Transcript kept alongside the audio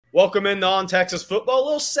Welcome into On Texas Football, a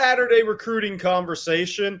little Saturday recruiting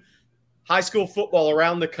conversation. High school football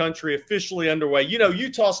around the country officially underway. You know,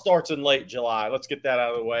 Utah starts in late July. Let's get that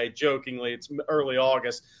out of the way. Jokingly, it's early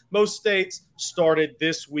August. Most states started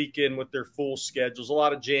this weekend with their full schedules. A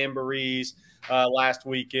lot of jamborees last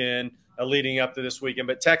weekend leading up to this weekend.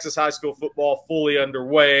 But Texas high school football fully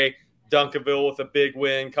underway. Duncanville with a big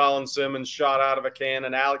win. Colin Simmons shot out of a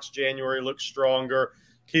cannon. Alex January looks stronger.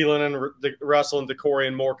 Keelan and Russell and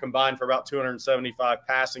DeCorian Moore combined for about 275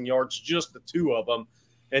 passing yards, just the two of them.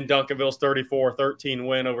 And Duncanville's 34-13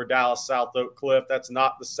 win over Dallas South Oak Cliff. That's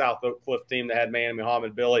not the South Oak Cliff team that had Manny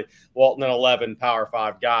Muhammad, Billy Walton, and 11 Power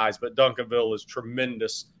 5 guys. But Duncanville is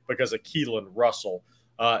tremendous because of Keelan Russell,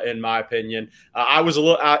 in my opinion. I was a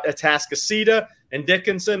little out at Atascocita and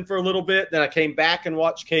Dickinson for a little bit. Then I came back and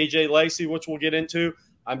watched KJ Lacey, which we'll get into.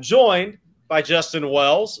 I'm joined by Justin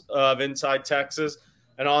Wells of Inside Texas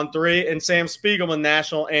and On3, and Sam Spiegelman,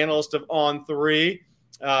 national analyst of On3.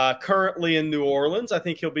 Currently in New Orleans. I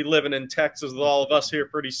think he'll be living in Texas with all of us here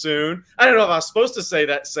pretty soon. I don't know if I was supposed to say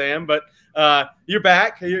that, Sam, but you're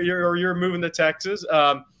back. You're moving to Texas.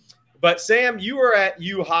 But, Sam, you were at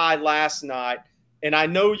U High last night, and I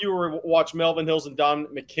know you were watching Melvin Hills and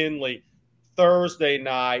Dominic McKinley Thursday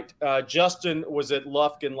night. Justin was at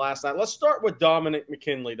Lufkin last night. Let's start with Dominic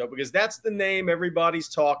McKinley, though, because that's the name everybody's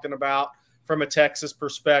talking about from a Texas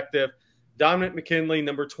perspective. Dominic McKinley,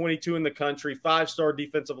 number 22 in the country, 5-star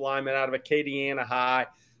defensive lineman out of Acadiana High.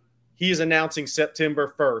 He is announcing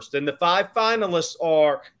September 1st. And the 5 finalists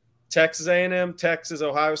are Texas A&M, Texas,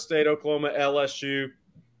 Ohio State, Oklahoma, LSU.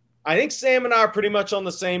 I think Sam and I are pretty much on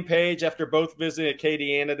the same page after both visiting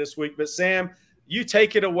Acadiana this week. But, Sam, you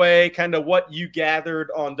take it away, kind of what you gathered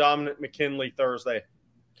on Dominic McKinley Thursday.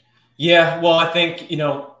 Yeah, well, I think,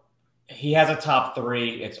 he has a top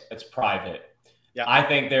 3. It's private. Yeah. I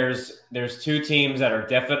think there's 2 teams that are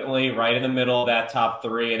definitely right in the middle of that top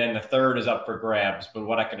 3, and then the third is up for grabs. But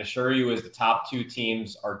what I can assure you is the top 2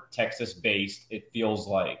 teams are Texas-based, it feels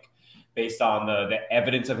like, based on the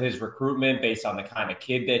evidence of his recruitment, based on the kind of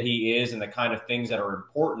kid that he is and the kind of things that are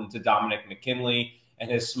important to Dominic McKinley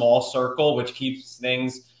and his small circle, which keeps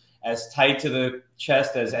things as tight to the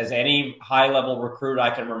chest as any high-level recruit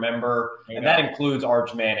I can remember, and that includes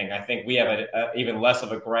Arch Manning. I think we have even less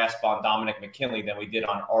of a grasp on Dominic McKinley than we did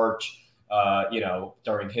on Arch,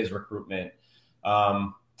 during his recruitment.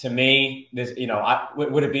 To me, this,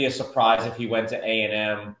 would it be a surprise if he went to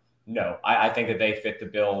A&M? No, I think that they fit the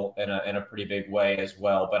bill in a pretty big way as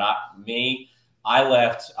well. But I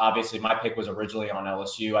left, obviously my pick was originally on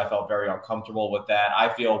LSU. I felt very uncomfortable with that.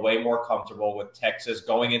 I feel way more comfortable with Texas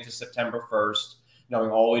going into September 1st, knowing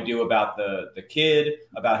all we do about the kid,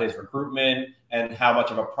 about his recruitment, and how much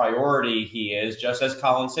of a priority he is, just as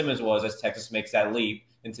Colin Simmons was as Texas makes that leap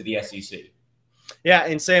into the SEC. Yeah,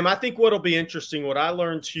 and Sam, I think what'll be interesting, what I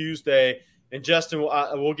learned Tuesday, and Justin,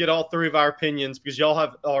 we'll get all 3 of our opinions because y'all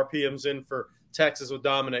have RPMs in for Texas with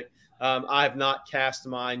Dominic. I have not cast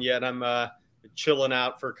mine yet. I'm chilling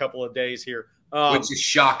out for a couple of days here, which is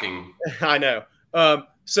shocking. I know.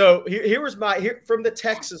 So here was from the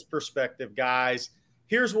Texas perspective, guys.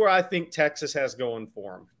 Here's where I think Texas has going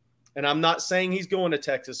for him, and I'm not saying he's going to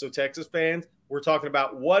Texas. So Texas fans, we're talking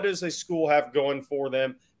about what does a school have going for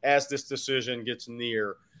them as this decision gets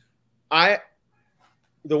near.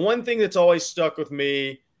 The one thing that's always stuck with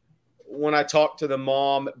me when I talked to the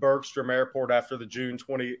mom at Bergstrom Airport after the June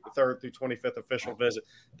 23rd through 25th official visit,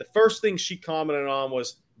 the first thing she commented on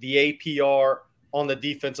was the APR on the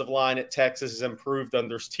defensive line at Texas has improved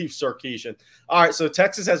under Steve Sarkisian. All right, so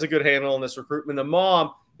Texas has a good handle on this recruitment. The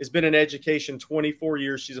mom has been in education 24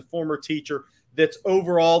 years. She's a former teacher that's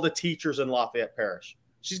over all the teachers in Lafayette Parish.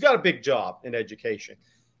 She's got a big job in education.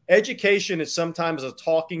 Education is sometimes a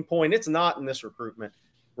talking point. It's not in this recruitment.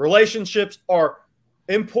 Relationships are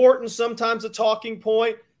important, sometimes a talking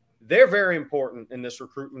point. They're very important in this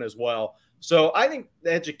recruitment as well. So I think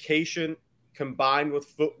the education combined with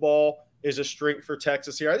football is a strength for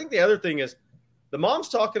Texas here. I think the other thing is the mom's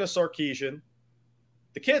talking to Sarkisian.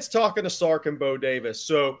 The kid's talking to Sark and Bo Davis.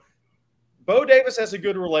 So Bo Davis has a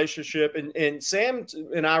good relationship. And Sam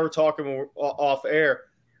and I were talking off air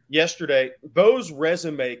yesterday. Bo's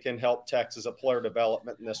resume can help Texas at player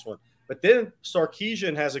development in this one. But then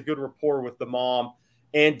Sarkisian has a good rapport with the mom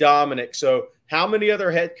and Dominic. So how many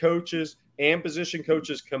other head coaches and position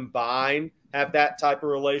coaches combined have that type of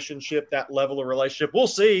relationship, that level of relationship? We'll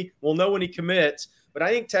see. We'll know when he commits. But I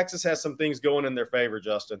think Texas has some things going in their favor,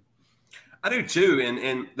 Justin. I do too.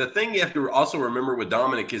 And the thing you have to also remember with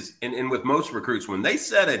Dominic is, and with most recruits, when they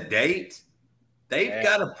set a date, they've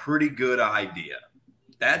got a pretty good idea.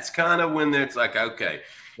 That's kind of when it's like, okay.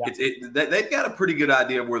 They've got a pretty good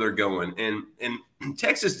idea of where they're going, and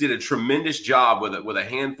Texas did a tremendous job with a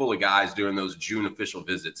handful of guys during those June official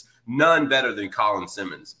visits. None better than Colin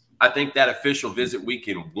Simmons. I think that official visit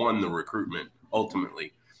weekend won the recruitment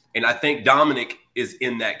ultimately, and I think Dominic is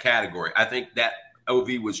in that category. I think that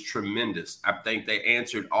OV was tremendous. I think they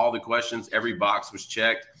answered all the questions. Every box was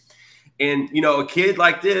checked, and a kid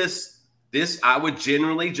like this I would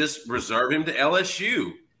generally just reserve him to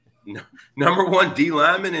LSU. Number one D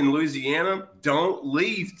lineman in Louisiana, don't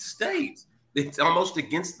leave state. It's almost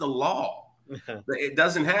against the law. It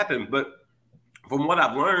doesn't happen. But from what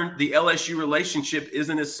I've learned, the LSU relationship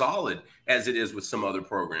isn't as solid as it is with some other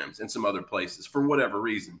programs and some other places for whatever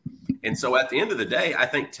reason. And so at the end of the day, I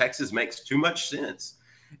think Texas makes too much sense.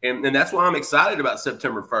 And that's why I'm excited about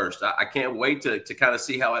September 1st. I can't wait to kind of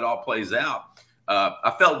see how it all plays out.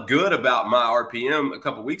 I felt good about my RPM a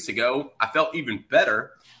couple weeks ago. I felt even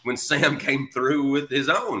better when Sam came through with his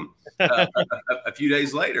own a few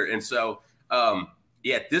days later. And so,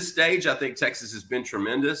 at this stage, I think Texas has been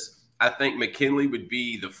tremendous. I think McKinley would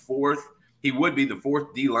be the fourth. He would be the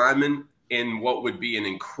fourth D lineman in what would be an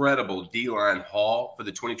incredible D-line haul for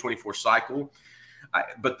the 2024 cycle.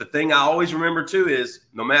 But the thing I always remember, too, is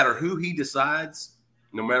no matter who he decides,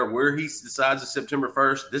 no matter where he decides on September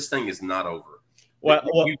 1st, this thing is not over. Well,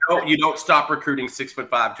 you don't stop recruiting 6'5",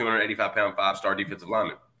 285-pound, 5-star defensive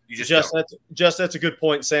linemen. That's a good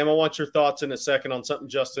point, Sam. I want your thoughts in a second on something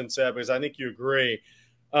Justin said, because I think you agree.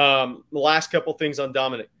 The last couple things on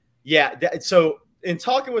Dominic. Yeah, so in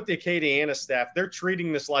talking with the Acadiana staff, they're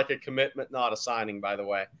treating this like a commitment, not a signing, by the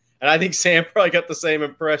way. And I think Sam probably got the same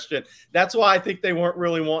impression. That's why I think they weren't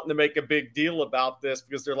really wanting to make a big deal about this,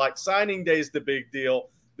 because they're like, signing day is the big deal.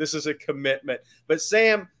 This is a commitment. But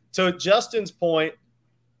Sam, to Justin's point,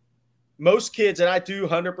 most kids, and I do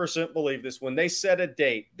 100% believe this, when they set a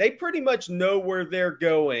date, they pretty much know where they're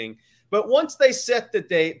going. But once they set the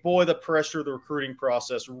date, boy, the pressure of the recruiting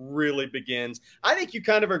process really begins. I think you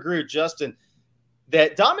kind of agree with Justin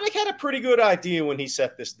that Dominic had a pretty good idea when he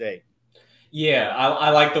set this date. Yeah, I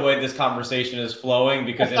like the way this conversation is flowing,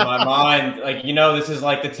 because in my mind, this is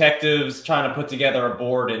like detectives trying to put together a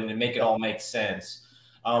board and make it all make sense.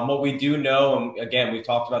 What we do know, and again, we've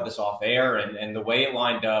talked about this off air, and the way it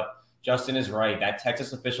lined up, Justin is right. That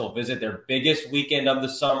Texas official visit, their biggest weekend of the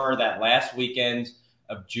summer, that last weekend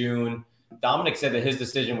of June, Dominic said that his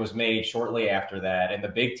decision was made shortly after that. And the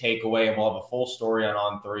big takeaway, and we'll have a full story on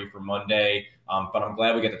On3 for Monday, but I'm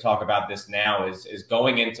glad we get to talk about this now, is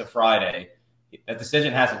going into Friday, that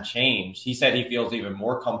decision hasn't changed. He said he feels even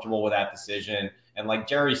more comfortable with that decision. And like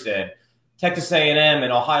Jerry said, Texas A&M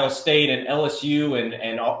and Ohio State and LSU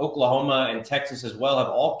and Oklahoma and Texas as well have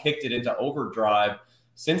all kicked it into overdrive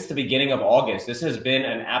since the beginning of August. This has been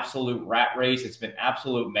an absolute rat race. It's been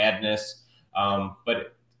absolute madness.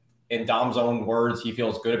 But in Dom's own words, he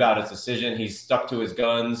feels good about his decision. He's stuck to his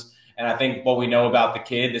guns. And I think what we know about the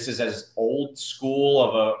kid, this is as old school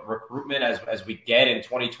of a recruitment as we get in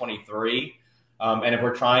 2023. And if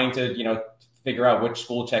we're trying to, figure out which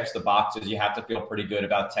school checks the boxes, you have to feel pretty good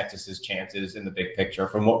about Texas's chances in the big picture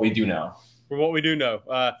from what we do know.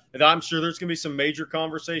 And I'm sure there's going to be some major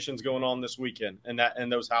conversations going on this weekend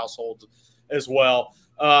and those households as well.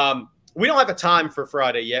 We don't have a time for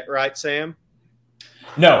Friday yet, right, Sam?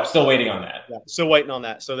 No, still waiting on that. Yeah, still waiting on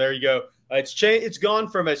that. So there you go. It's gone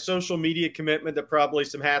from a social media commitment to probably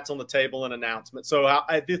some hats on the table and announcement. So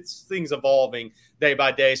this thing's evolving day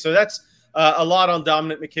by day. So that's a lot on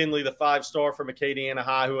Dominic McKinley, the 5-star from Acadiana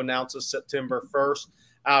High, who announces September 1st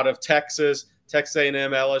out of Texas, Texas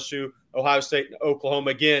A&M, LSU, Ohio State, and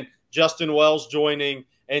Oklahoma. Again, Justin Wells joining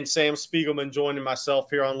and Sam Spiegelman joining myself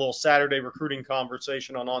here on a little Saturday recruiting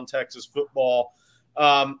conversation on Texas football.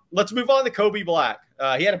 Let's move on to Kobe Black.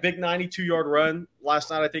 He had a big 92-yard run last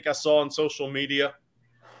night, I think I saw on social media.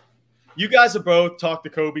 You guys have both talked to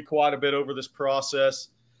Kobe quite a bit over this process.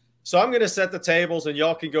 So I'm going to set the tables, and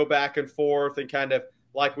y'all can go back and forth and kind of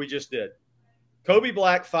like we just did. Kobe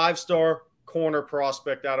Black, 5-star corner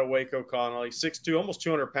prospect out of Waco Connally, 6'2", almost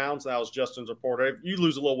 200 pounds now, as Justin's reported. You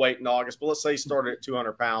lose a little weight in August, but let's say he started at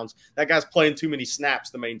 200 pounds. That guy's playing too many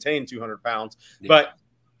snaps to maintain 200 pounds. Yeah. But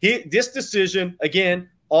this decision, again,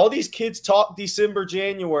 all these kids talk December,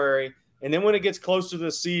 January, and then when it gets closer to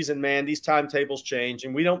the season, man, these timetables change,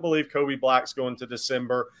 and we don't believe Kobe Black's going to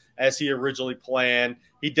December as he originally planned.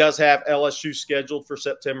 He does have LSU scheduled for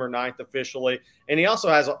September 9th officially, and he also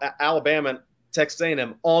has Alabama and Texas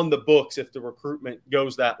A&M on the books if the recruitment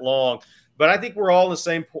goes that long. But I think we're all in the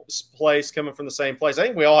same place, coming from the same place. I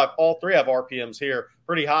think all three have RPMs here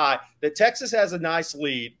pretty high, that Texas has a nice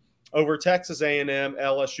lead over Texas A&M,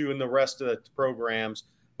 LSU, and the rest of the programs.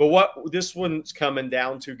 But what this one's coming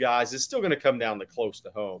down to, guys, is still going to come down to close to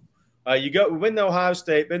home. You go been to Ohio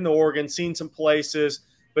State, been to Oregon, seen some places,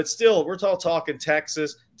 but still, we're talking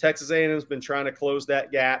Texas. Texas A&M's been trying to close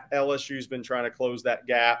that gap. LSU's been trying to close that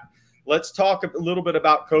gap. Let's talk a little bit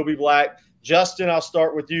about Kobe Black. Justin, I'll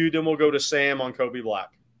start with you, then we'll go to Sam on Kobe Black.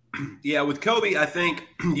 Yeah, with Kobe, I think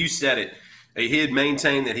you said it. He had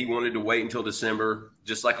maintained that he wanted to wait until December,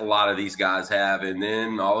 just like a lot of these guys have, and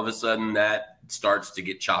then all of a sudden that starts to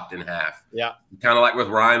get chopped in half. Yeah. Kind of like with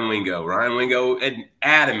Ryan Wingo. Ryan Wingo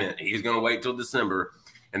adamant he's going to wait till December,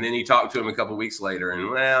 and then you talk to him a couple weeks later, and,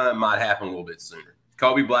 well, it might happen a little bit sooner.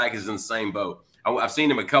 Kobe Black is in the same boat. I've seen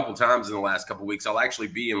him a couple times in the last couple weeks. I'll actually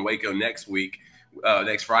be in Waco next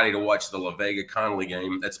Friday to watch the La Vega Connolly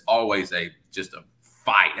game. That's always just a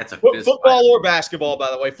fight. That's a fist football fight. Or basketball, by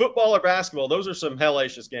the way. Football or basketball, those are some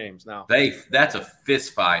hellacious games now. That's a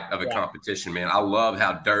fist fight of a competition, man. I love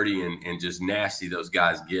how dirty and just nasty those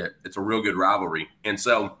guys get. It's a real good rivalry. And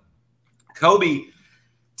so Kobe,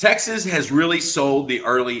 Texas has really sold the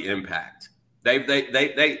early impact.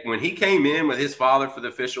 They when he came in with his father for the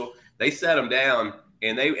official, they sat him down,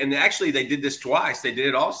 and they did this twice. They did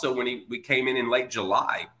it also when we came in late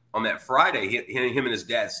July on that Friday. Him and his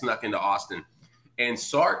dad snuck into Austin, and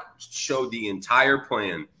Sark showed the entire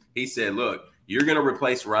plan. He said, "Look, you're going to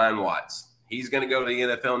replace Ryan Watts. He's going to go to the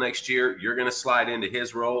NFL next year. You're going to slide into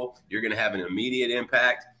his role. You're going to have an immediate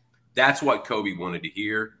impact." That's what Kobe wanted to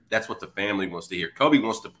hear. That's what the family wants to hear. Kobe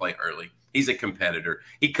wants to play early. He's a competitor.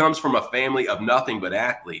 He comes from a family of nothing but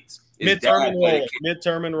athletes. Midterm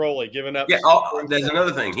enrollee, giving up. Yeah, there's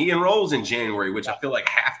another thing. He enrolls in January, which I feel like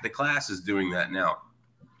half the class is doing that now.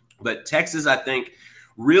 But Texas, I think,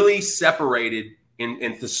 really separated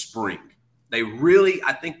in the spring.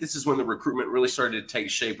 I think this is when the recruitment really started to take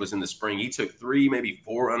shape, was in the spring. He took 3, maybe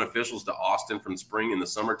 4 unofficials to Austin from spring in the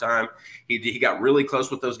summertime. He got really close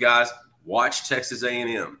with those guys. Watch Texas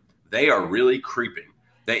A&M. They are really creeping.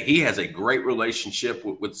 He has a great relationship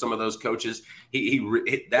with some of those coaches.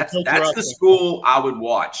 That's the school I would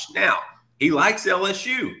watch. Now, he likes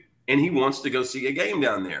LSU, and he wants to go see a game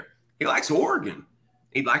down there. He likes Oregon.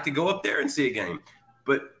 He'd like to go up there and see a game.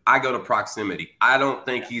 But I go to proximity. I don't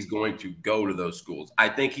think he's going to go to those schools. I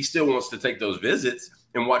think he still wants to take those visits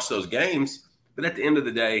and watch those games. But at the end of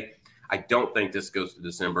the day, I don't think this goes to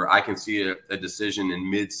December. I can see a decision in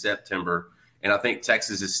mid-September. And I think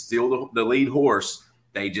Texas is still the lead horse.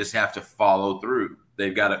 They just have to follow through.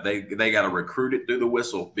 They've got to recruit it through the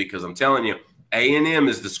whistle, because I'm telling you, A&M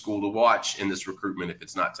is the school to watch in this recruitment if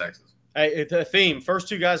it's not Texas. Hey, it's a theme. First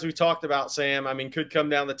two guys we talked about, Sam, could come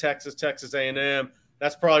down to Texas A&M.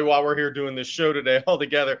 That's probably why we're here doing this show today all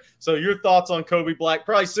together. So your thoughts on Kobe Black,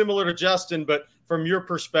 probably similar to Justin, but from your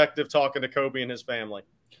perspective, talking to Kobe and his family.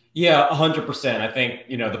 Yeah, 100%. I think,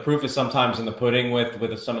 the proof is sometimes in the pudding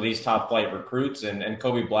with some of these top flight recruits. And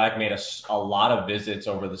Kobe Black made a lot of visits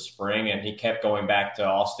over the spring, and he kept going back to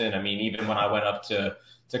Austin. Even when I went up to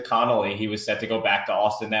Connolly, he was set to go back to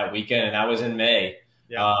Austin that weekend, and that was in May.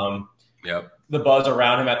 Yeah. Yep. The buzz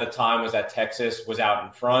around him at the time was that Texas was out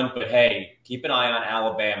in front, but hey, keep an eye on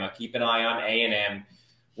Alabama, keep an eye on A&M.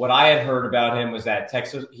 What I had heard about him was that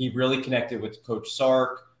Texas, he really connected with Coach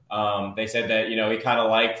Sark. They said that, he kind of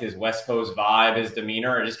liked his West Coast vibe, his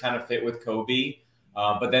demeanor. It just kind of fit with Kobe.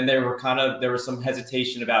 But then there was some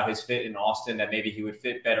hesitation about his fit in Austin, that maybe he would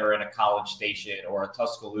fit better in a College Station or a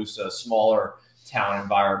Tuscaloosa, smaller town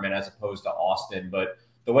environment as opposed to Austin. But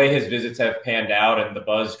the way his visits have panned out and the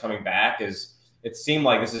buzz coming back it seemed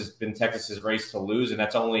like this has been Texas's race to lose, and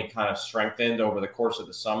that's only kind of strengthened over the course of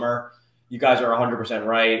the summer. You guys are 100%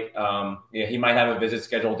 right. He might have a visit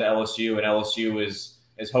scheduled to LSU, and LSU is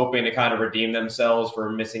hoping to kind of redeem themselves for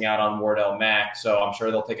missing out on Wardell Mack. So I'm sure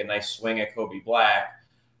they'll take a nice swing at Kobe Black.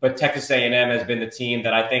 But Texas A&M has been the team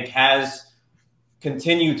that I think has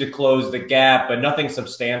continued to close the gap, but nothing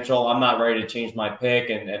substantial. I'm not ready to change my pick,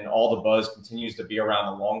 and all the buzz continues to be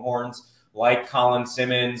around the Longhorns, like Colin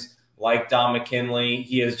Simmons, like Don McKinley.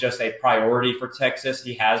 He is just a priority for Texas.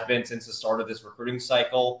 He has been since the start of this recruiting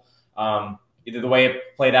cycle. Either the way it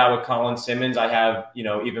played out with Colin Simmons, I have,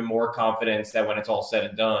 even more confidence that when it's all said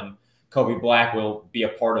and done, Kobe Black will be a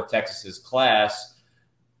part of Texas's class.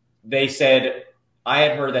 They said, I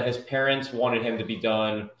had heard that his parents wanted him to be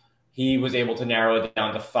done. He was able to narrow it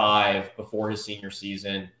down to 5 before his senior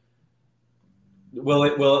season. Will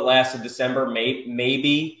it last to December?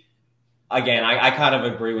 Maybe. Again, I kind of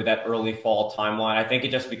agree with that early fall timeline. I think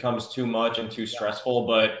it just becomes too much and too stressful,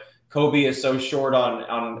 but Kobe is so short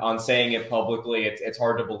on saying it publicly. It's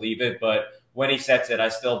hard to believe it, but when he sets it, I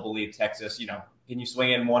still believe Texas, can you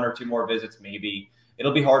swing in 1 or 2 more visits? Maybe.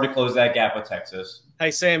 It'll be hard to close that gap with Texas.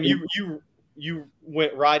 Hey, Sam, you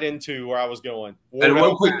went right into where I was going. And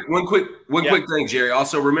one quick thing, Jerry.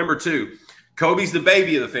 Also, remember too, Kobe's the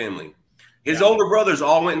baby of the family. His older brothers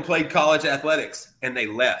all went and played college athletics, and they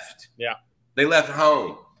left. Yeah, they left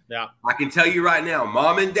home. Yeah, I can tell you right now,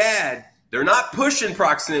 mom and dad, they're not pushing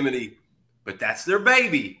proximity, but that's their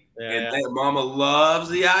baby. And mama loves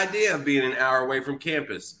the idea of being an hour away from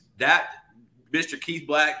campus. That Mr. Keith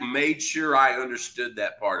Black made sure I understood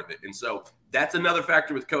that part of it. And so that's another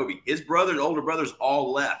factor with Kobe. His older brothers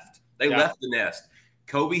all left. They left the nest.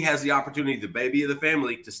 Kobe has the opportunity, the baby of the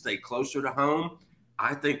family, to stay closer to home.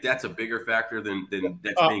 I think that's a bigger factor than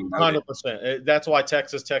that's being noted. 100%. That's why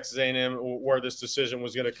Texas A&M, where this decision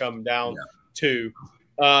was going to come down to.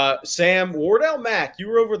 Sam, Wardell Mack, you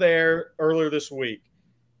were over there earlier this week,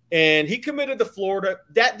 and he committed to Florida.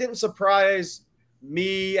 That didn't surprise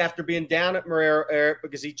me after being down at Marrero, Eric,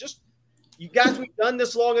 because you guys, we've done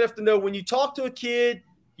this long enough to know when you talk to a kid,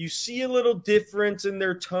 you see a little difference in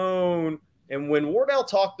their tone. And when Wardell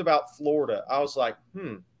talked about Florida, I was like,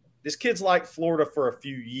 this kid's like Florida for a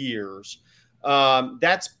few years.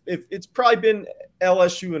 It's probably been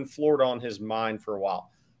LSU and Florida on his mind for a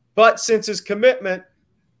while. But since his commitment,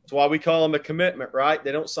 that's why we call him a commitment, right?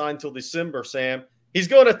 They don't sign until December, Sam. He's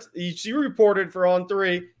going to – you reported for On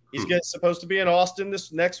 3 – he's supposed to be in Austin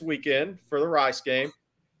this next weekend for the Rice game.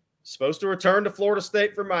 Supposed to return to Florida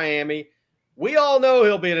State for Miami. We all know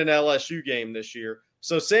he'll be in an LSU game this year.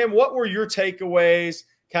 So, Sam, what were your takeaways?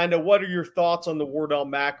 Kind of what are your thoughts on the Wardell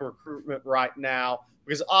Mack recruitment right now?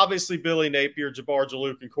 Because obviously Billy Napier, Jabbar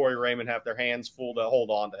Jalouk, and Corey Raymond have their hands full to hold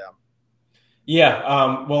on to him.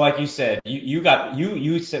 Yeah, well, like you said,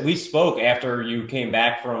 you said we spoke after you came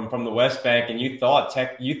back from the West Bank, and you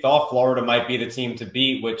thought Florida might be the team to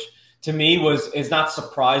beat, which to me is not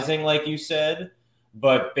surprising, like you said,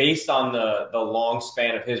 but based on the long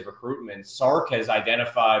span of his recruitment, Sark has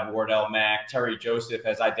identified Wardell Mack, Terry Joseph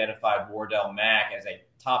has identified Wardell Mack as a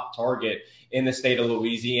top target in the state of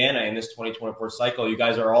Louisiana in this 2024 cycle. You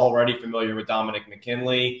guys are already familiar with Dominic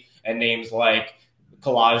McKinley and names like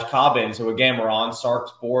Kalaj Cobbins, who again were on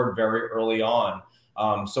Sark's board very early on.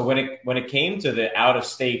 So when it came to the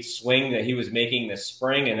out-of-state swing that he was making this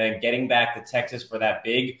spring and then getting back to Texas for that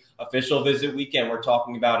big official visit weekend we're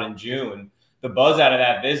talking about in June, the buzz out of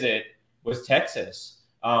that visit was Texas.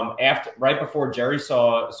 Right before Jerry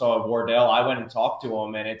saw Wardell, I went and talked to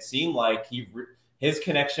him, and it seemed like his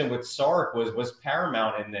connection with Sark was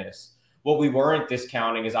paramount in this. What we weren't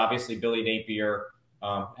discounting is obviously Billy Napier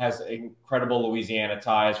has incredible Louisiana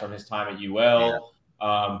ties from his time at UL.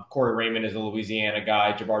 Corey Raymond is a Louisiana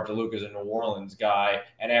guy. Jabbar Jalouk is a New Orleans guy.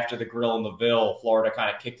 And after the Grill in the Ville, Florida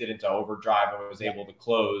kind of kicked it into overdrive and was able to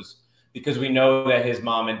close because we know that his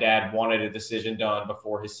mom and dad wanted a decision done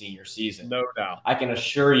before his senior season. No doubt. I can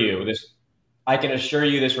assure you this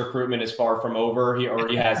recruitment is far from over. He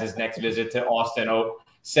already has his next visit to Austin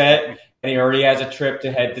set, and he already has a trip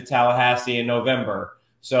to head to Tallahassee in November.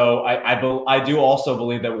 So I do also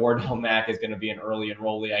believe that Wardell Mack is going to be an early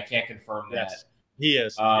enrollee. I can't confirm that. Yes, he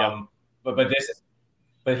is.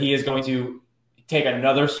 But he is going to take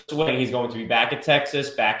another swing. He's going to be back at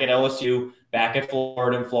Texas, back at LSU, back at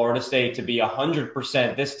Florida and Florida State to be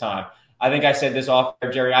 100% this time. I think I said this off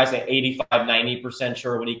there, Jerry. I said 85, 90%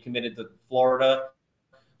 sure when he committed to Florida.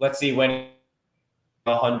 Let's see when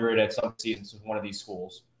 100 at some seasons with one of these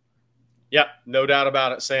schools. Yep, no doubt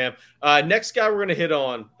about it, Sam. Next guy we're going to hit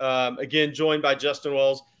on, again, joined by Justin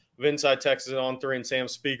Wells of Inside Texas On 3 and Sam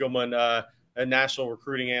Spiegelman, a national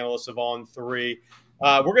recruiting analyst of On 3.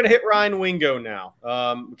 We're going to hit Ryan Wingo now.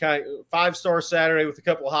 Kind of 5-star Saturday with a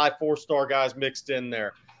couple of high 4-star guys mixed in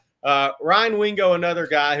there. Ryan Wingo, another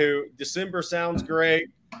guy who December sounds great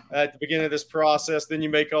at the beginning of this process. Then you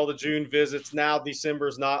make all the June visits. Now December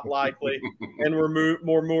is not likely, and we're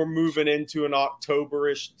more moving into an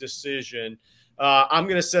October-ish decision. I'm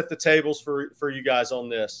going to set the tables for you guys on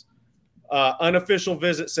this. Unofficial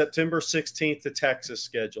visit September 16th to Texas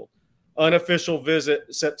scheduled. Unofficial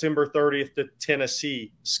visit September 30th to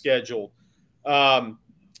Tennessee scheduled.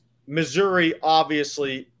 Missouri,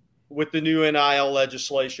 obviously, with the new NIL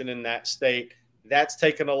legislation in that state, that's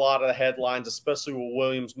taken a lot of the headlines, especially with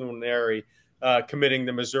Williams Nwaneri committing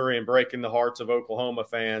to Missouri and breaking the hearts of Oklahoma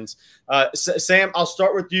fans. Sam, I'll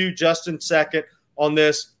start with you, Justin, second on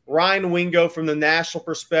this. Ryan Wingo, from the national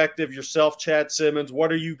perspective, yourself, Chad Simmons,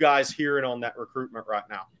 what are you guys hearing on that recruitment right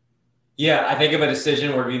now? Yeah, I think if a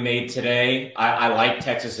decision were to be made today, I like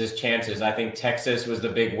Texas's chances. I think Texas was the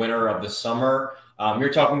big winner of the summer.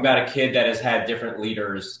 You're talking about a kid that has had different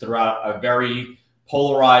leaders throughout a very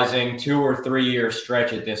polarizing 2 or 3 year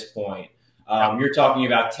stretch at this point. You're talking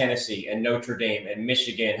about Tennessee and Notre Dame and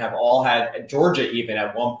Michigan have all had, Georgia even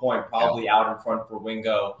at one point probably out in front for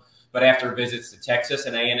Wingo. But after visits to Texas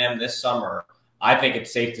and A&M this summer, I think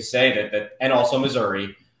it's safe to say that and also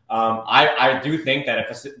Missouri, I do think that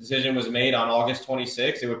if a decision was made on August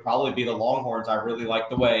 26th, it would probably be the Longhorns. I really like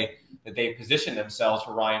the way that they position themselves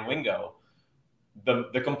for Ryan Wingo.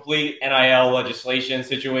 The complete NIL legislation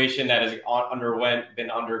situation that has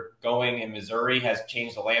been undergoing in Missouri has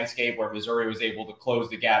changed the landscape, where Missouri was able to close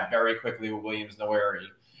the gap very quickly with Williams-Nwaneri.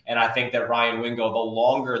 And I think that Ryan Wingo, the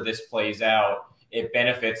longer this plays out, it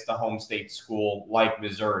benefits the home state school like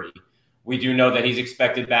Missouri. We do know that he's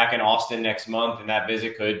expected back in Austin next month, and that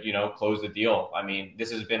visit could, close the deal. I mean,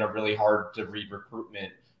 this has been a really hard to read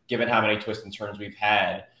recruitment given how many twists and turns we've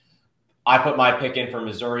had. I put my pick in for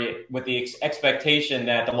Missouri with the expectation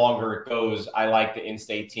that the longer it goes, I like the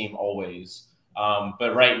in-state team always.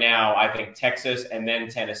 But right now, I think Texas and then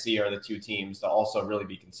Tennessee are the two teams to also really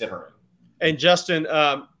be considering. And Justin,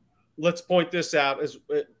 let's point this out: is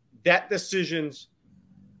that decision's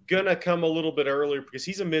gonna come a little bit earlier because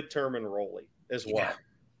he's a midterm enrollee as well.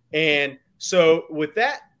 Yeah. And so with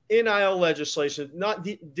that NIL legislation, not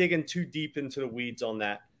digging too deep into the weeds on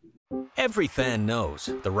that. Every fan knows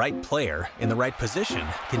the right player in the right position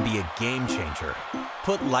can be a game changer.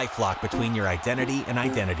 Put LifeLock between your identity and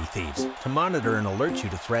identity thieves to monitor and alert you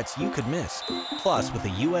to threats you could miss. Plus, with a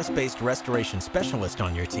U.S.-based restoration specialist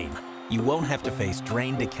on your team, you won't have to face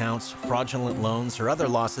drained accounts, fraudulent loans, or other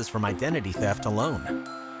losses from identity theft alone.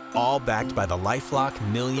 All backed by the LifeLock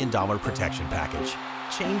 $1 Million Protection Package.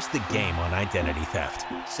 Change the game on identity theft.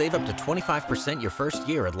 Save up to 25% your first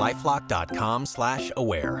year at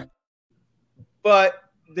LifeLock.com/aware. But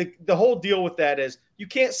the whole deal with that is you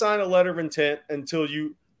can't sign a letter of intent until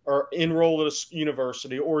you are enrolled at a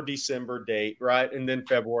university or December date, right? And then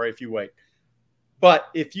February if you wait. But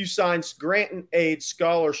if you sign grant and aid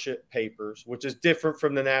scholarship papers, which is different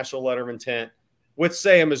from the national letter of intent, with,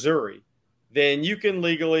 say, a Missouri, then you can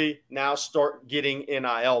legally now start getting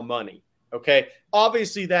NIL money. Okay.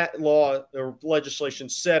 Obviously, that law or legislation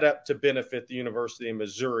set up to benefit the University of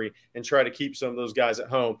Missouri and try to keep some of those guys at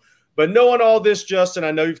home. But knowing all this, Justin,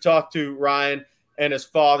 I know you've talked to Ryan and his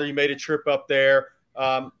father. You made a trip up there.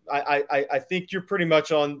 I think you're pretty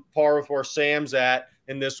much on par with where Sam's at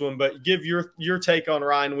in this one. But give your take on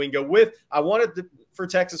Ryan Wingo. I wanted for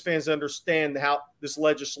Texas fans to understand how this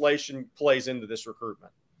legislation plays into this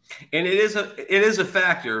recruitment. And it is a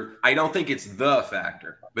factor. I don't think it's the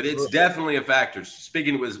factor, but it's definitely a factor.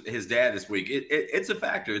 Speaking with his dad this week, it's a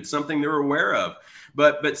factor. It's something they're aware of.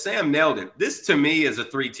 But Sam nailed it. This, to me, is a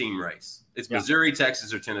 3-team race. It's Missouri,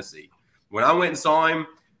 Texas, or Tennessee. When I went and saw him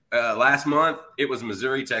last month, it was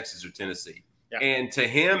Missouri, Texas, or Tennessee. Yeah. And to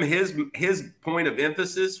him, his point of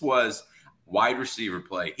emphasis was wide receiver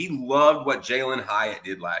play. He loved what Jalen Hyatt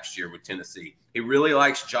did last year with Tennessee. He really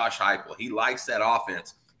likes Josh Heupel. He likes that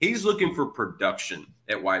offense. He's looking for production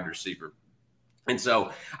at wide receiver. And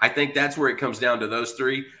so I think that's where it comes down to those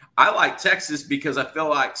three. I like Texas because I feel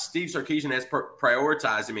like Steve Sarkisian has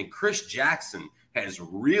prioritized him, and Chris Jackson has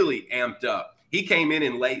really amped up. He came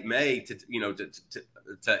in late May to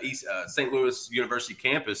East St. Louis University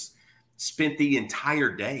campus, spent the entire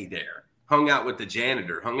day there, hung out with the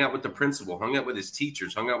janitor, hung out with the principal, hung out with his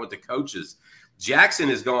teachers, hung out with the coaches. Jackson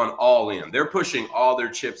is going all in. They're pushing all their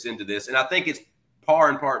chips into this, and I think it's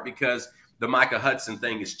par in part because the Micah Hudson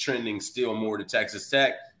thing is trending still more to Texas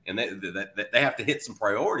Tech, and they have to hit some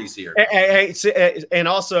priorities here. And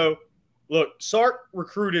also, look, Sark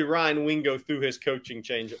recruited Ryan Wingo through his coaching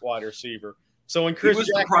change at wide receiver. So when Chris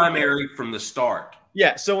Jackson, the primary from the start.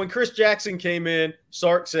 Yeah. So when Chris Jackson came in,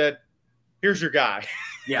 Sark said, "Here's your guy."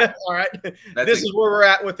 Yeah. All right. This is where we're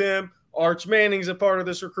at with him. Arch Manning's a part of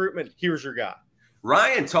this recruitment. Here's your guy.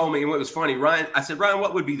 Ryan told me, and what was funny, I said, Ryan,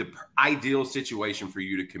 what would be the ideal situation for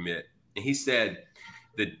you to commit? And he said,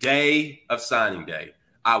 the day of signing day,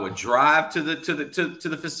 I would drive to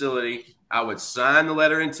the facility. I would sign the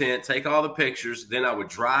letter of intent, take all the pictures. Then I would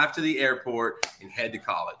drive to the airport and head to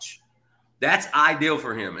college. That's ideal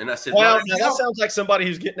for him. And I said, well, that sounds like somebody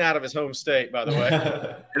who's getting out of his home state, by the way.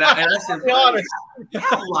 and I said, be honest.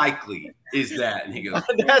 How likely is that? And he goes,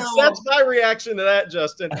 that's my reaction to that,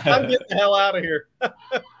 Justin. I'm getting the hell out of here.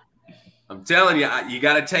 I'm telling you, you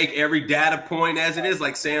got to take every data point as it is.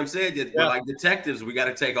 Like Sam said, we're like detectives. We got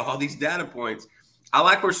to take all these data points. I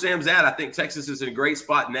like where Sam's at. I think Texas is in a great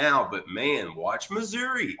spot now, but man, watch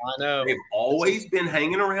Missouri. I know. They've always been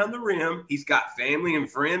hanging around the rim. He's got family and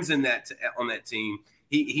friends on that team.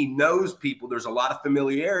 He knows people. There's a lot of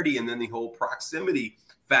familiarity, and then the whole proximity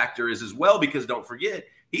factor is as well, because don't forget,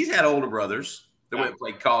 he's had older brothers that went and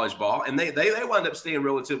played college ball, and they wound up staying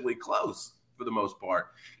relatively close. for the most part.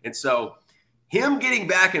 And so him getting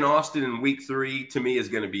back in Austin in week 3 to me is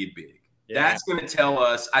going to be big. Yeah. That's going to tell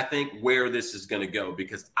us, I think, where this is going to go,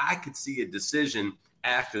 because I could see a decision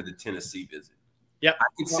after the Tennessee visit. Yep. I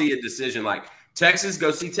could see a decision like Texas,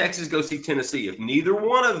 go see Tennessee. If neither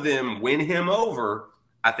one of them win him over,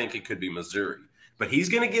 I think it could be Missouri. But he's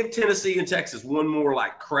going to give Tennessee and Texas one more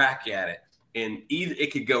crack at it, and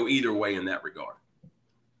it could go either way in that regard.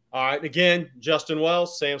 All right. Again, Justin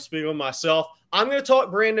Wells, Sam Spiegel, myself. I'm going to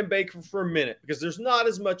talk Brandon Baker for a minute because there's not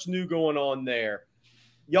as much new going on there.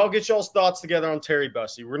 Y'all get y'all's thoughts together on Terry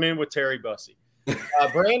Bussey. We're in with Terry Bussey.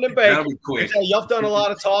 Brandon Baker. Y'all done a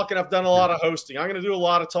lot of talking. I've done a lot of hosting. I'm going to do a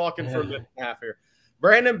lot of talking for a minute and a half here.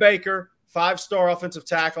 Brandon Baker, 5-star offensive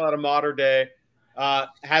tackle out of Mater Dei,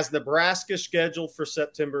 has Nebraska scheduled for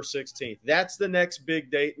September 16th. That's the next big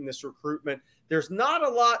date in this recruitment. There's not a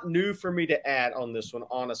lot new for me to add on this one,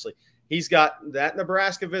 honestly. He's got that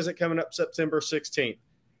Nebraska visit coming up September 16th.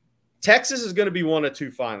 Texas is going to be one of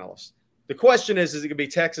 2 finalists. The question is it going to be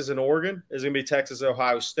Texas and Oregon? Is it going to be Texas and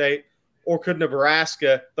Ohio State? Or could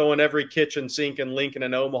Nebraska, throwing every kitchen sink in Lincoln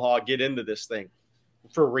and Omaha, get into this thing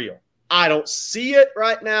for real? I don't see it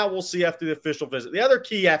right now. We'll see after the official visit. The other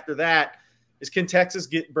key after that is, can Texas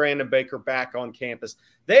get Brandon Baker back on campus?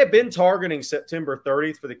 They have been targeting September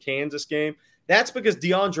 30th for the Kansas game. That's because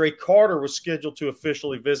DeAndre Carter was scheduled to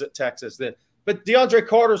officially visit Texas then. But DeAndre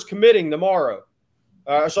Carter's committing tomorrow.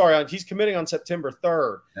 He's committing on September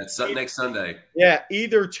 3rd. That's next Sunday. Yeah,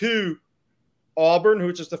 either to Auburn,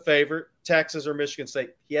 which is the favorite, Texas, or Michigan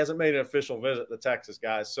State. He hasn't made an official visit to Texas,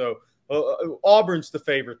 guys. So Auburn's the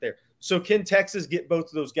favorite there. So can Texas get both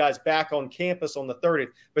of those guys back on campus on the 30th?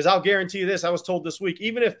 Because I'll guarantee you this, I was told this week,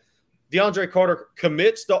 even if DeAndre Carter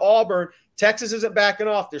commits to Auburn, Texas isn't backing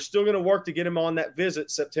off. They're still going to work to get him on that visit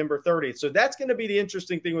September 30th. So that's going to be the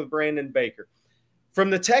interesting thing with Brandon Baker. From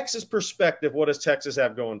the Texas perspective, what does Texas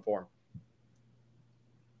have going for him?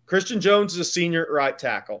 Christian Jones is a senior at right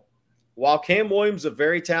tackle. While Cam Williams is a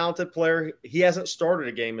very talented player, he hasn't started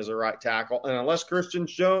a game as a right tackle. And unless Christian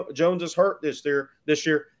Jones is hurt this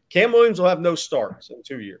year, Cam Williams will have no starts in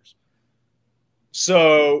 2 years.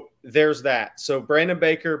 So there's that. So Brandon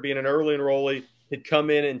Baker, being an early enrollee, could come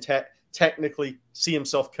in and technically see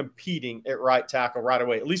himself competing at right tackle right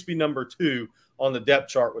away, at least be number 2 on the depth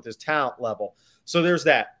chart with his talent level. So there's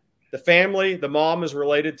that. The family, the mom is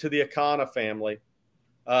related to the Akana family.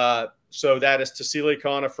 So that is Tassili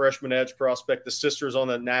Akana, freshman edge prospect. The sister's on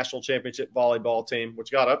the national championship volleyball team,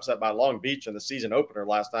 which got upset by Long Beach in the season opener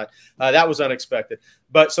last night. That was unexpected.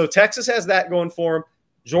 But so Texas has that going for him.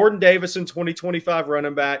 Jordan Davison, 2025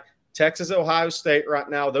 running back. Texas, Ohio State right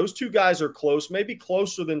now. Those 2 guys are close, maybe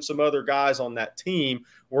closer than some other guys on that team.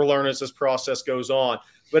 We're learning as this process goes on.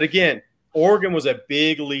 But again, Oregon was a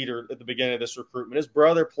big leader at the beginning of this recruitment. His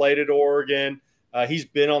brother played at Oregon. He's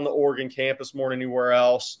been on the Oregon campus more than anywhere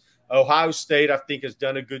else. Ohio State, I think, has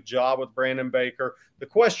done a good job with Brandon Baker. The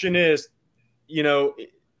question is,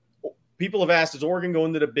 people have asked, is Oregon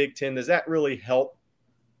going to the Big Ten? Does that really help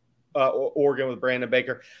Oregon with Brandon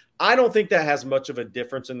Baker? I don't think that has much of a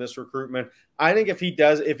difference in this recruitment. I think if he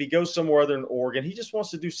goes somewhere other than Oregon, he just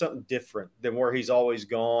wants to do something different than where he's always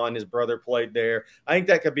gone. His brother played there. I think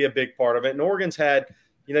that could be a big part of it. And Oregon's had,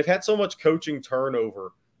 they've had so much coaching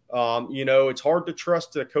turnover. It's hard to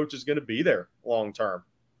trust the coach is going to be there long term.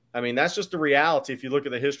 I mean, that's just the reality if you look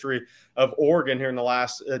at the history of Oregon here in the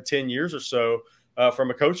last 10 years or so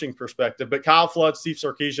from a coaching perspective. But Kyle Flood, Steve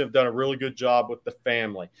Sarkisian have done a really good job with the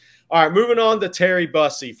family. All right, moving on to Terry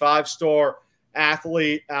Bussey, 5-star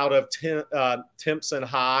athlete out of Timpson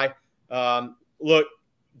High. Look,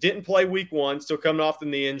 didn't play week 1, still coming off the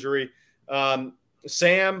knee injury.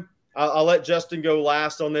 Sam, I'll let Justin go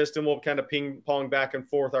last on this, then we'll kind of ping pong back and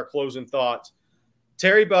forth our closing thoughts.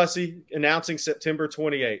 Terry Bussey announcing September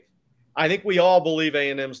 28th. I think we all believe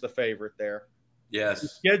A&M's the favorite there. Yes.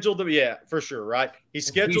 He's scheduled to, yeah, for sure, right? He's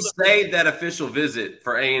scheduled. He saved that official visit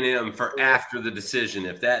for A&M for after the decision,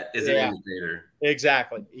 if that is an indicator.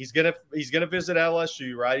 Exactly. He's gonna visit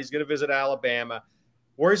LSU, right? He's gonna visit Alabama.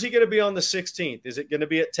 Where is he going to be on the 16th? Is it going to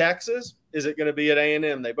be at Texas? Is it going to be at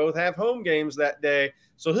A&M? They both have home games that day,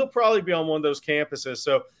 so he'll probably be on one of those campuses.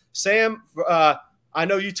 So, Sam, I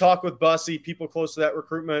know you talk with Bussey, people close to that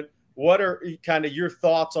recruitment. What are kind of your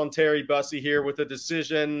thoughts on Terry Bussey here with the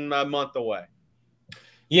decision a month away?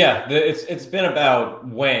 Yeah, it's been about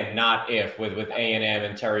when, not if, with A&M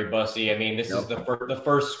and Terry Bussey. I mean, this is the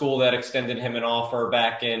first school that extended him an offer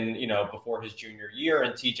back in, before his junior year,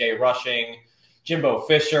 and TJ Rushing, Jimbo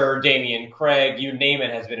Fisher, Damian Craig, you name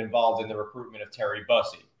it, has been involved in the recruitment of Terry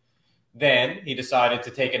Bussey. Then he decided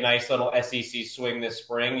to take a nice little SEC swing this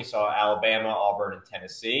spring. He saw Alabama, Auburn, and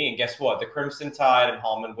Tennessee. And guess what? The Crimson Tide and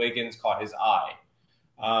Holman Wiggins caught his eye.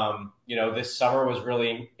 This summer was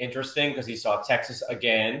really interesting because he saw Texas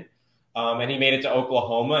again. And he made it to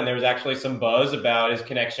Oklahoma. And there was actually some buzz about his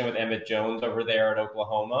connection with Emmett Jones over there at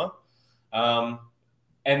Oklahoma.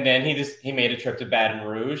 And then he made a trip to Baton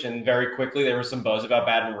Rouge. And very quickly, there was some buzz about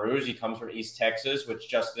Baton Rouge. He comes from East Texas, which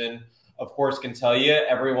Justin, of course, can tell you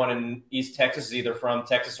everyone in East Texas is either from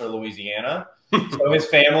Texas or Louisiana. So his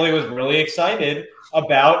family was really excited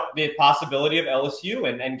about the possibility of LSU.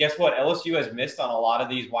 And guess what? LSU has missed on a lot of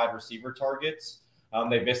these wide receiver targets.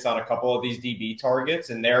 They've missed on a couple of these DB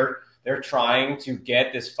targets, and they're trying to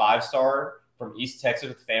get this 5-star from East Texas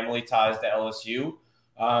with family ties to LSU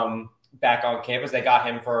back on campus. They got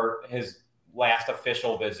him for his last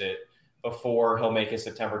official visit before he'll make his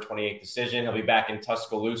September 28th decision. He'll be back in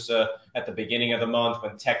Tuscaloosa at the beginning of the month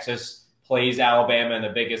when Texas plays Alabama in the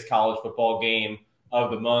biggest college football game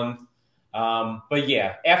of the month. But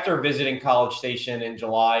yeah, after visiting College Station in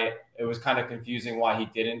July, it was kind of confusing why he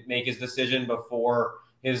didn't make his decision before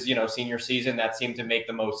his, senior season. That seemed to make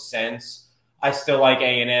the most sense. I still like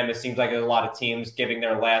A&M. It seems like there's a lot of teams giving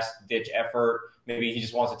their last-ditch effort. Maybe he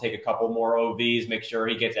just wants to take a couple more OVs, make sure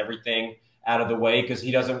he gets everything out of the way because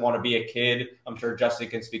he doesn't want to be a kid. I'm sure Justin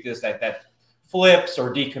can speak to this, that flips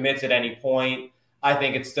or decommits at any point. I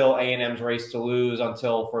think it's still A&M's race to lose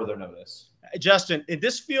until further notice. Justin,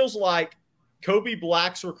 this feels like Kobe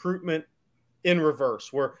Black's recruitment in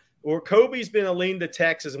reverse, where Kobe's been a lean to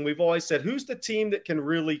Texas, and we've always said, who's the team that can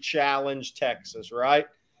really challenge Texas, right?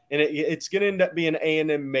 And it's going to end up being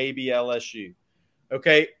A&M, maybe LSU.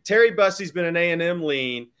 Okay, Terry Bussey's been an A&M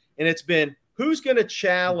lean, and it's been, who's going to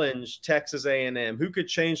challenge Texas A&M? Who could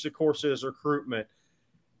change the course of his recruitment?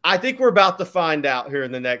 I think we're about to find out here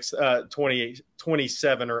in the next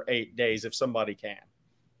 27 or 8 days if somebody can.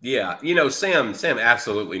 Yeah, Sam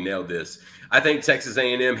absolutely nailed this. I think Texas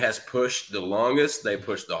A&M has pushed the longest. They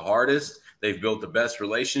pushed the hardest. They've built the best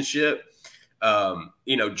relationship.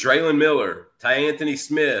 Draylon Miller, Ty Anthony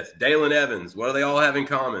Smith, Dalen Evans, what do they all have in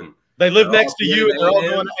common? They live next to you, and they're all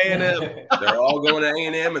going to A&M. They're all going to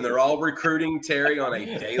A&M, and they're all recruiting Terry on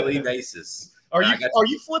a daily basis. Are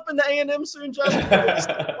you flipping to A&M soon, Justin?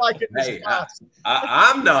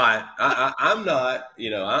 I'm not. I'm not.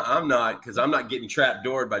 I'm not because I'm not getting trap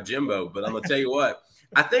doored by Jimbo. But I'm gonna tell you what.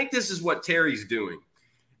 I think this is what Terry's doing,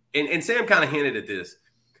 and Sam kind of hinted at this.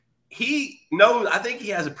 I think he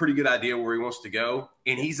has a pretty good idea where he wants to go,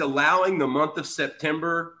 and he's allowing the month of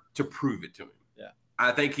September to prove it to him.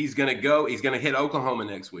 I think he's going to go. He's going to hit Oklahoma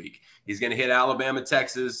next week. He's going to hit Alabama,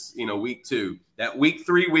 Texas, week 2. That week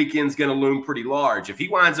 3 weekend's going to loom pretty large. If he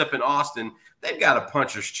winds up in Austin, they've got a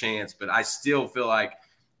puncher's chance, but I still feel like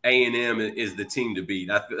A&M is the team to beat.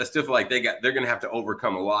 I still feel like they're going to have to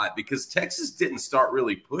overcome a lot because Texas didn't start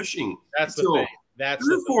really pushing until 3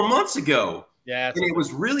 or 4 months ago. Yeah, and it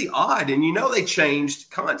was really odd. And they changed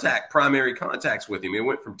primary contacts with him. It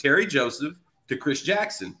went from Terry Joseph to Chris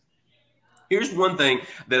Jackson. Here's one thing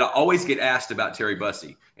that I always get asked about Terry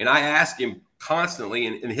Bussey, and I ask him constantly,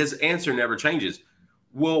 and his answer never changes.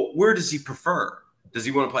 Well, where does he prefer? Does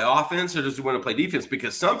he want to play offense or does he want to play defense?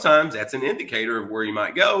 Because sometimes that's an indicator of where he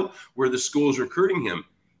might go, where the school's recruiting him.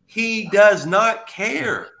 He does not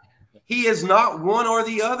care. He is not one or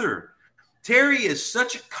the other. Terry is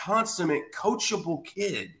such a consummate, coachable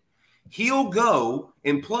kid. He'll go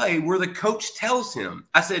and play where the coach tells him.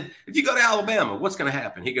 I said, if you go to Alabama, what's going to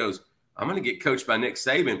happen? He goes, I'm going to get coached by Nick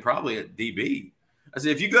Saban, probably at DB. I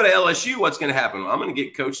said, if you go to LSU, what's going to happen? I'm going to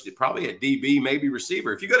get coached probably at DB, maybe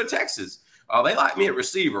receiver. If you go to Texas, they like me at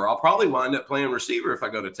receiver. I'll probably wind up playing receiver if I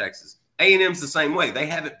go to Texas. A&M's the same way. They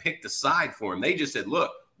haven't picked a side for him. They just said,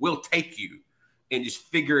 look, we'll take you and just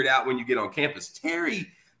figure it out when you get on campus. Terry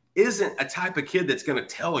isn't a type of kid that's going to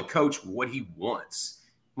tell a coach what he wants.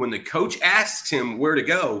 When the coach asks him where to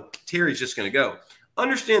go, Terry's just going to go.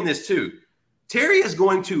 Understand this too. Terry is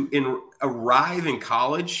going to arrive in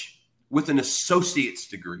college with an associate's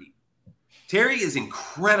degree. Terry is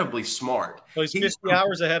incredibly smart. Well, he's 50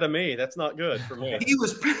 hours ahead of me. That's not good for me.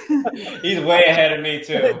 He's way ahead of me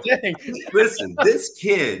too. Listen, this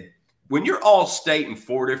kid, when you're all state in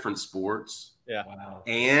 4 different sports, wow,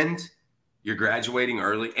 and you're graduating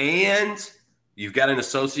early, and you've got an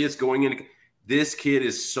associate's going in, this kid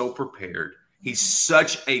is so prepared. He's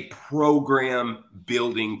such a program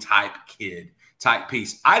building type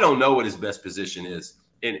piece. I don't know what his best position is.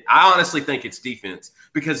 And I honestly think it's defense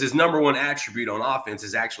because his number one attribute on offense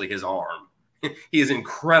is actually his arm. He has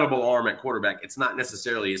incredible arm at quarterback. It's not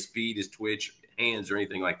necessarily his speed, his twitch, hands, or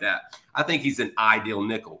anything like that. I think he's an ideal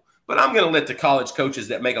nickel. but I'm going to let the college coaches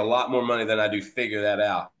that make a lot more money than I do figure that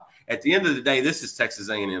out. At the end of the day, this is Texas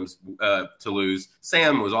A&M's to lose.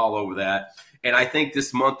 Sam was all over that. And I think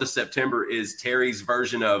this month of September is Terry's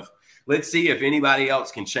version of, let's see if anybody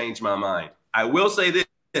else can change my mind. I will say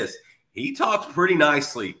this. He talked pretty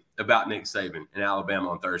nicely about Nick Saban in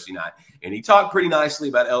Alabama on Thursday night, and he talked pretty nicely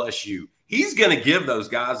about LSU. He's going to give those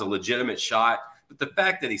guys a legitimate shot, but the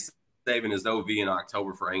fact that he's saving his OV in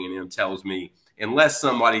October for A&M tells me unless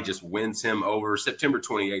somebody just wins him over, September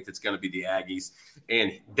 28th, it's going to be the Aggies,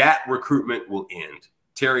 and that recruitment will end.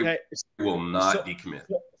 Terry will not decommit.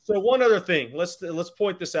 So one other thing, let's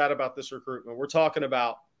point this out about this recruitment. We're talking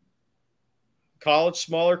about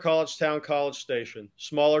smaller college town, College Station,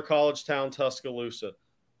 smaller college town, Tuscaloosa,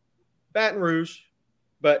 Baton Rouge,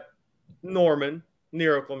 but Norman,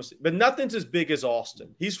 near Oklahoma City. But nothing's as big as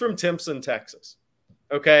Austin. He's from Timpson, Texas.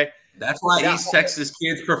 Okay? That's why East Texas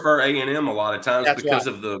kids prefer A&M a lot of times because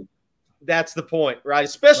of the – That's the point, right?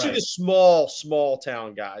 Especially the small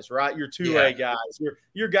town guys, right? Your 2A guys,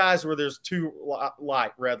 your guys where there's two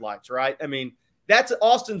red lights, right? I mean,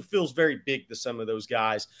 Austin feels very big to some of those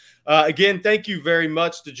guys. Again, thank you very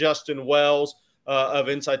much to Justin Wells of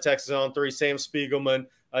Inside Texas On 3, Sam Spiegelman,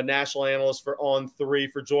 a national analyst for On 3,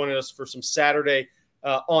 for joining us for some Saturday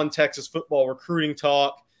On Texas football recruiting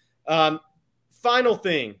talk. Final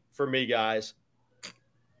thing for me, guys.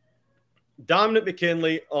 Dominic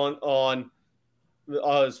McKinley on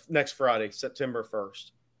next Friday, September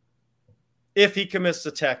 1st. If he commits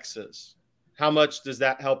to Texas, how much does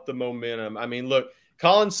that help the momentum? I mean, look,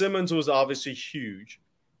 Colin Simmons was obviously huge.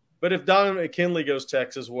 But if Dominic McKinley goes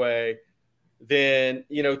Texas way, then,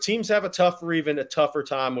 teams have a tougher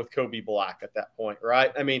time with Kobe Black at that point,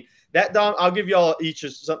 right? I mean, I'll give you all each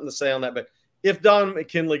something to say on that. But if Dominic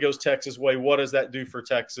McKinley goes Texas way, what does that do for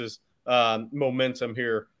Texas momentum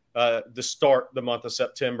here to start the month of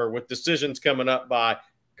September, with decisions coming up by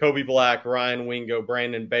Kobe Black, Ryan Wingo,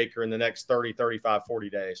 Brandon Baker in the next 30, 35, 40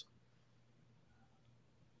 days?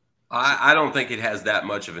 I don't think it has that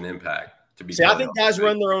much of an impact. I think guys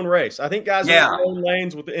run their own race. I think guys run their own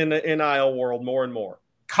lanes within the NIL world more and more.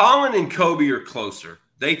 Colin and Kobe are closer.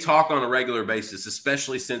 They talk on a regular basis,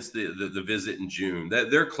 especially since the visit in June.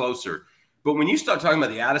 They're closer. But when you start talking about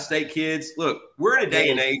the out-of-state kids, look, we're in a day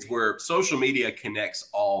and age where social media connects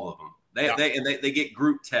all of them. They get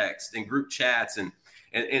group text and group chats and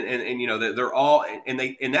they're all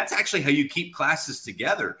and that's actually how you keep classes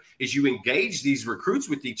together, is you engage these recruits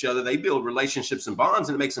with each other. They build relationships and bonds,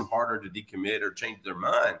 and it makes them harder to decommit or change their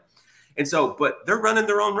mind. And so, but they're running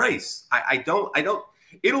their own race. I don't.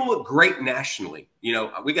 It'll look great nationally.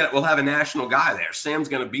 We'll have a national guy there. Sam's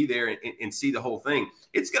going to be there and see the whole thing.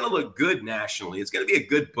 It's going to look good nationally. It's going to be a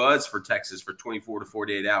good buzz for Texas for 24 to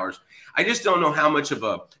 48 hours. I just don't know how much of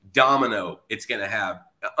a domino it's going to have,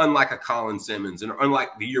 unlike a Colin Simmons and unlike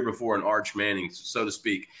the year before an Arch Manning, so to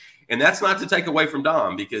speak. And that's not to take away from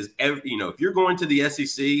Dom, because if you're going to the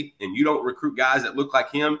SEC and you don't recruit guys that look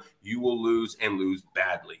like him, you will lose and lose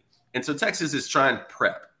badly. And so Texas is trying to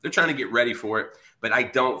prep. They're trying to get ready for it. But I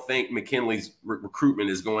don't think McKinley's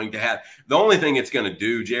recruitment is going to have – the only thing it's going to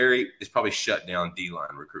do, Jerry, is probably shut down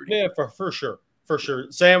D-line recruiting. Yeah, for sure. For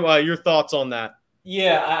sure. Sam, your thoughts on that?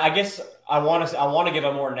 Yeah, I guess I want to give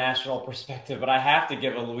a more national perspective, but I have to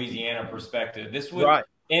give a Louisiana perspective. This would,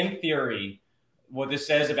 in theory, what this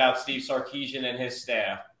says about Steve Sarkisian and his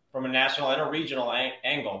staff from a national and a regional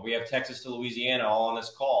angle. We have Texas to Louisiana all on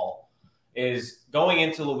this call. Is going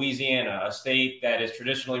into Louisiana, a state that is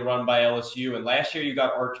traditionally run by LSU. And last year you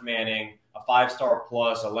got Arch Manning, a 5-star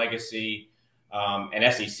plus, a legacy, an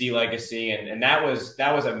SEC legacy. And that was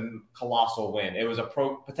a colossal win. It was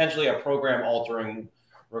potentially a program-altering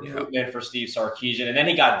recruitment for Steve Sarkisian. And then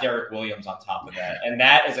he got Derek Williams on top of that. And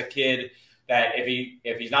that is a kid that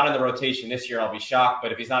if he's not in the rotation this year, I'll be shocked.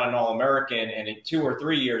 But if he's not an All-American, and in 2 or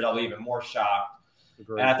 3 years, I'll be even more shocked.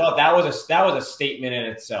 And I thought that was a statement in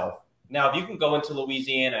itself. Now, if you can go into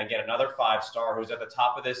Louisiana and get another 5-star who's at the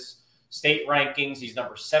top of this state rankings, he's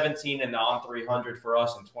number 17 in the On 300 for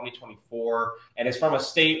us in 2024, and is from a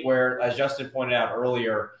state where, as Justin pointed out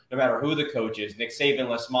earlier, no matter who the coach is, Nick Saban,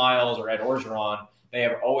 Les Miles, or Ed Orgeron, they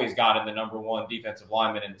have always gotten the number 1 defensive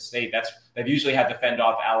lineman in the state. They've usually had to fend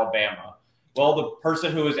off Alabama. Well, the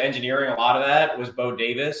person who was engineering a lot of that was Bo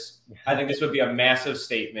Davis. I think this would be a massive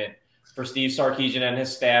statement for Steve Sarkisian and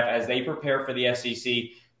his staff as they prepare for the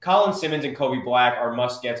SEC. Colin Simmons and Kobe Black are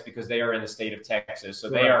must-gets because they are in the state of Texas. So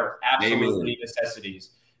they are absolutely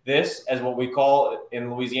necessities. This, as what we call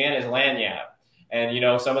in Louisiana, is lagniappe.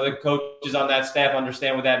 And, some of the coaches on that staff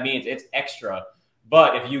understand what that means. It's extra.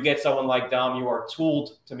 But if you get someone like Dom, you are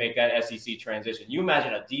tooled to make that SEC transition. You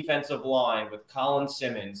imagine a defensive line with Colin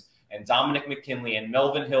Simmons and Dominic McKinley and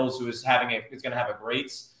Melvin Hills, who is going to have a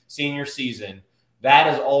great senior season, that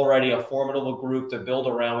is already a formidable group to build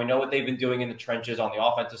around. We know what they've been doing in the trenches on the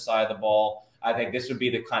offensive side of the ball. I think this would be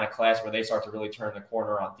the kind of class where they start to really turn the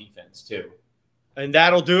corner on defense too. And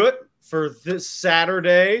that'll do it for this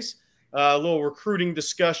Saturday's little recruiting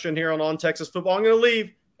discussion here on Texas Football. I'm going to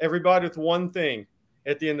leave everybody with one thing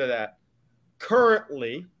at the end of that.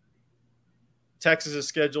 Currently, Texas is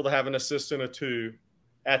scheduled to have an assistant or two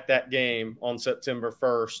at that game on September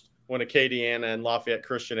 1st when Acadiana and Lafayette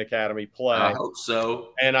Christian Academy play. I hope so.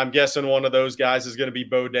 And I'm guessing one of those guys is going to be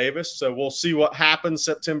Bo Davis. So we'll see what happens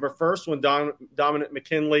September 1st when Dominic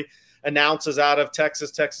McKinley announces out of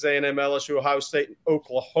Texas A&M, LSU, Ohio State, and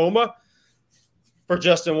Oklahoma. For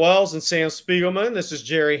Justin Wells and Sam Spiegelman, this is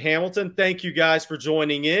Jerry Hamilton. Thank you guys for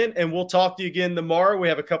joining in, and we'll talk to you again tomorrow. We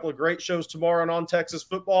have a couple of great shows tomorrow on Texas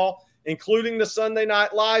Football, including the Sunday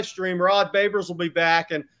night live stream. Rod Babers will be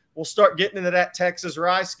back, and we'll start getting into that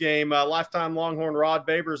Texas-Rice game. Lifetime Longhorn Rod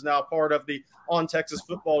Babers is now a part of the On Texas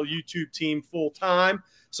Football YouTube team full-time.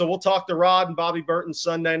 So we'll talk to Rod and Bobby Burton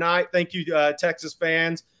Sunday night. Thank you, Texas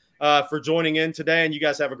fans, for joining in today, and you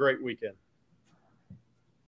guys have a great weekend.